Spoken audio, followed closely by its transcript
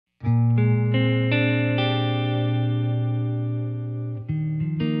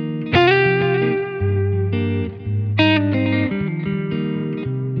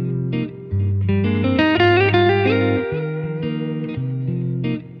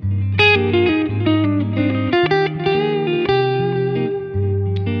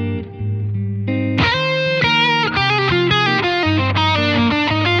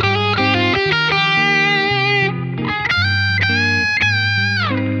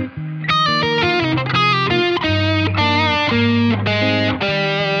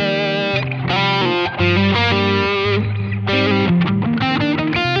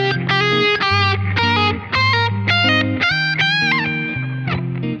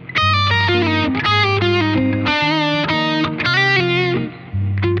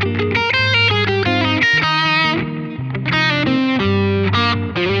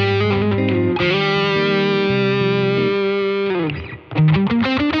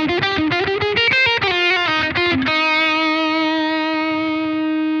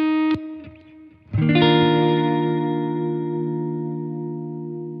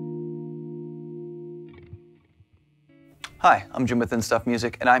Hi, I'm Jim with Stuff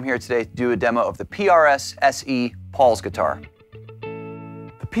Music, and I'm here today to do a demo of the PRS SE Paul's guitar.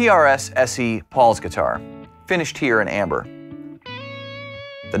 The PRS SE Paul's guitar, finished here in amber.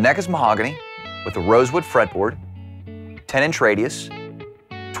 The neck is mahogany with a rosewood fretboard, 10-inch radius,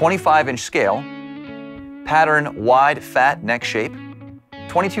 25-inch scale, pattern wide fat neck shape,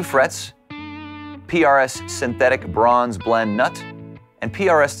 22 frets, PRS synthetic bronze blend nut, and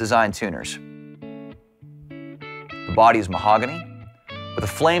PRS design tuners. The body is mahogany with a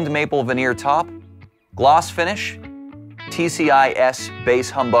flamed maple veneer top, gloss finish, TCIS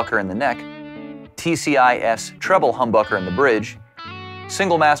bass humbucker in the neck, TCIS treble humbucker in the bridge,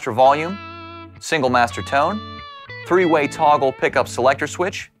 single master volume, single master tone, 3-way toggle pickup selector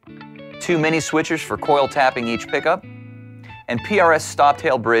switch, 2 mini switchers for coil tapping each pickup, and PRS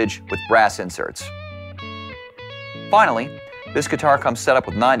stop-tail bridge with brass inserts. Finally, this guitar comes set up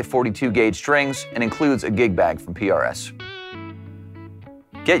with 9 to 42 gauge strings and includes a gig bag from PRS.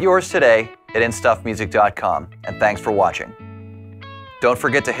 Get yours today at instuffmusic.com, and thanks for watching. Don't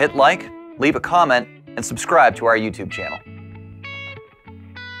forget to hit like, leave a comment, and subscribe to our YouTube channel.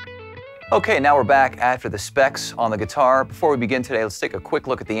 Okay, now we're back after the specs on the guitar. Before we begin today, let's take a quick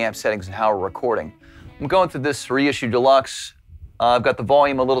look at the amp settings and how we're recording. I'm going through this reissue deluxe. I've got the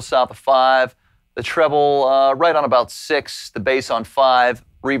volume a little south of 5, the treble right on about 6, the bass on 5,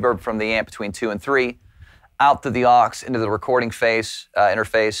 reverb from the amp between 2 and 3. Out to the aux into the recording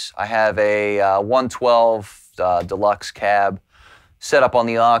interface, I have a 112 deluxe cab set up on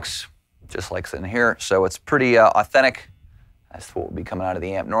the aux, just like in here. So it's pretty authentic. That's what will be coming out of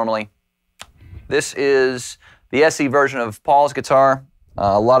the amp normally. This is the SE version of Paul's guitar.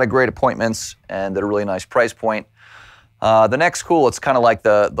 A lot of great appointments and at a really nice price point. The neck's cool. It's kind of like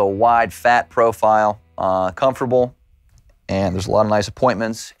the wide, fat profile, comfortable, and there's a lot of nice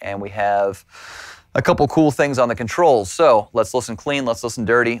appointments, and we have a couple cool things on the controls. So let's listen clean, let's listen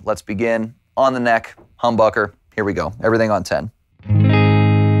dirty. Let's begin on the neck, humbucker. Here we go, everything on 10.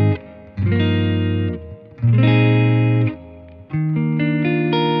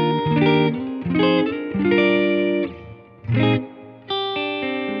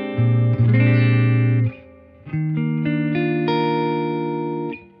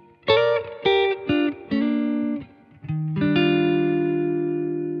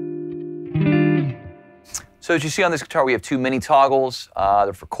 So as you see on this guitar, we have 2 mini toggles.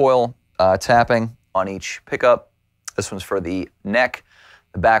 They're for coil tapping on each pickup. This one's for the neck.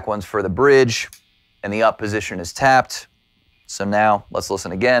 The back one's for the bridge. And the up position is tapped. So now let's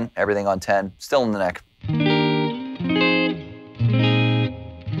listen again. Everything on 10, still in the neck.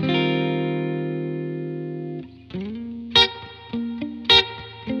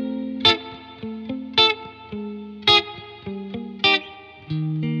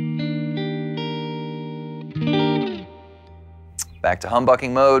 Back to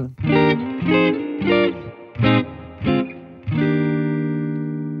humbucking mode.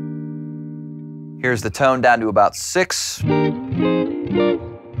 Here's the tone down to about 6.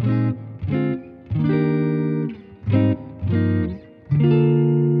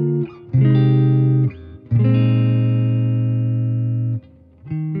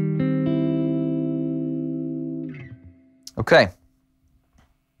 Okay.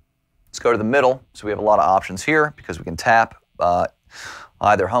 Let's go to the middle. So we have a lot of options here because we can tap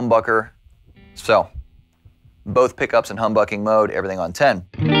either humbucker. So both pickups in humbucking mode, everything on 10.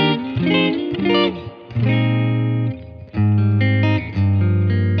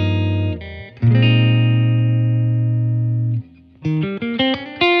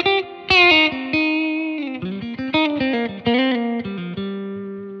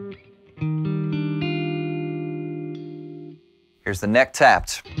 Here's the neck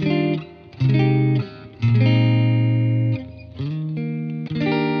tapped.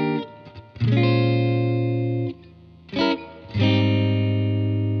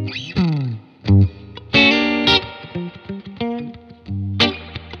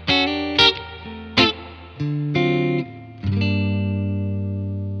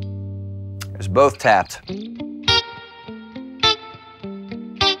 There's both tapped.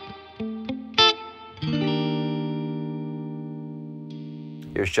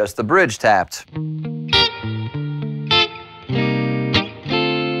 Here's just the bridge tapped.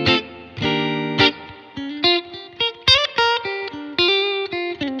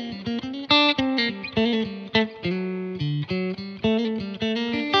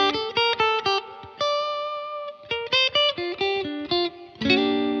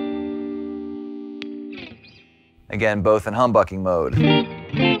 Again, both in humbucking mode.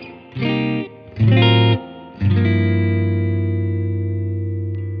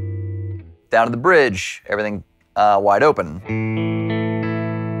 Down to the bridge, everything wide open.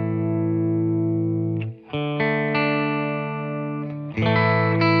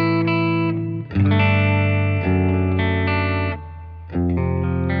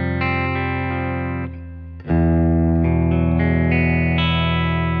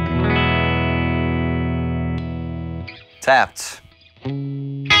 Tapped.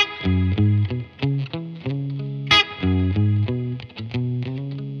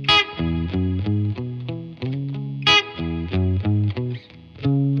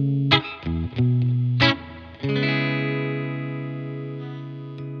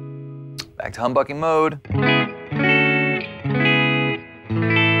 Back to humbucking mode.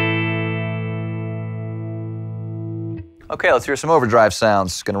 Okay, let's hear some overdrive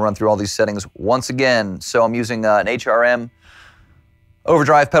sounds. Going to run through all these settings once again. So I'm using an HRM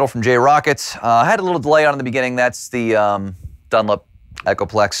overdrive pedal from J-Rocket. I had a little delay on in the beginning. That's the Dunlop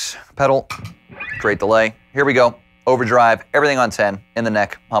Echoplex pedal. Great delay. Here we go. Overdrive, everything on 10, in the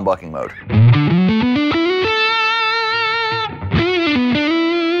neck, humbucking mode.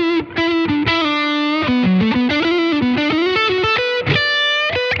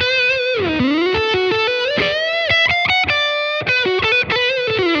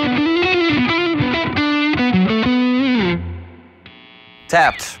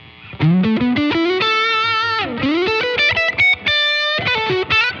 Tapped.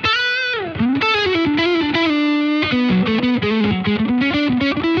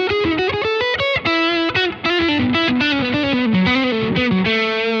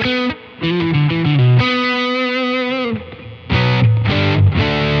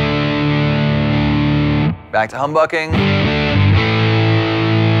 Back to humbucking.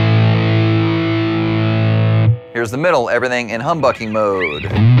 Here's the middle, everything in humbucking mode.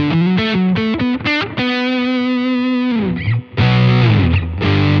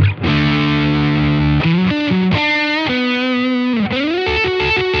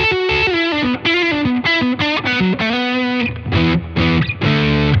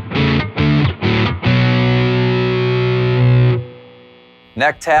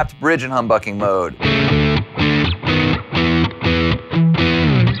 Neck tapped, bridge in humbucking mode.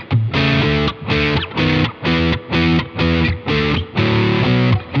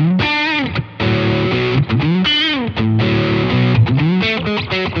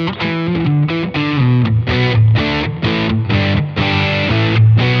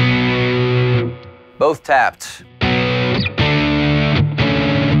 Both tapped.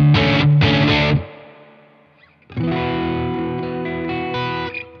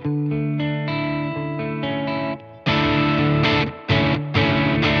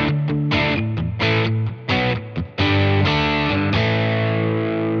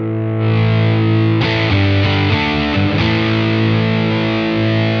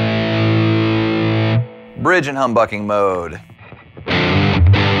 Bridge in humbucking mode.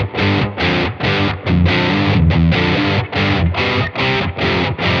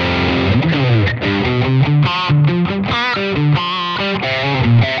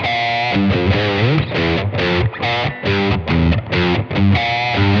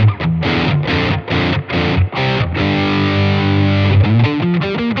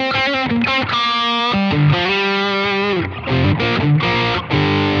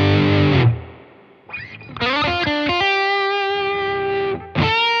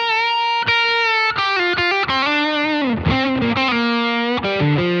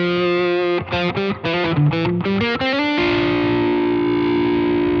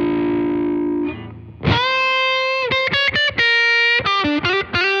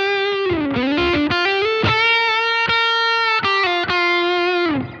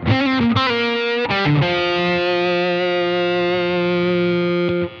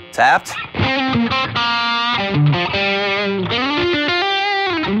 Tapped.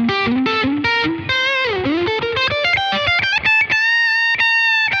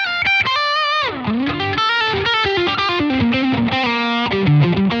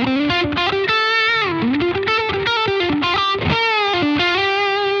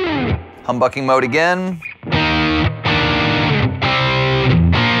 Humbucking mode again.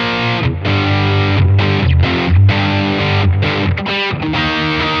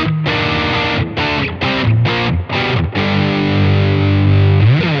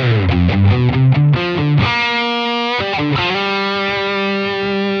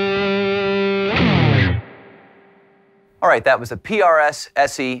 All right, that was a PRS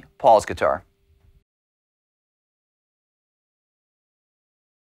SE Paul's guitar.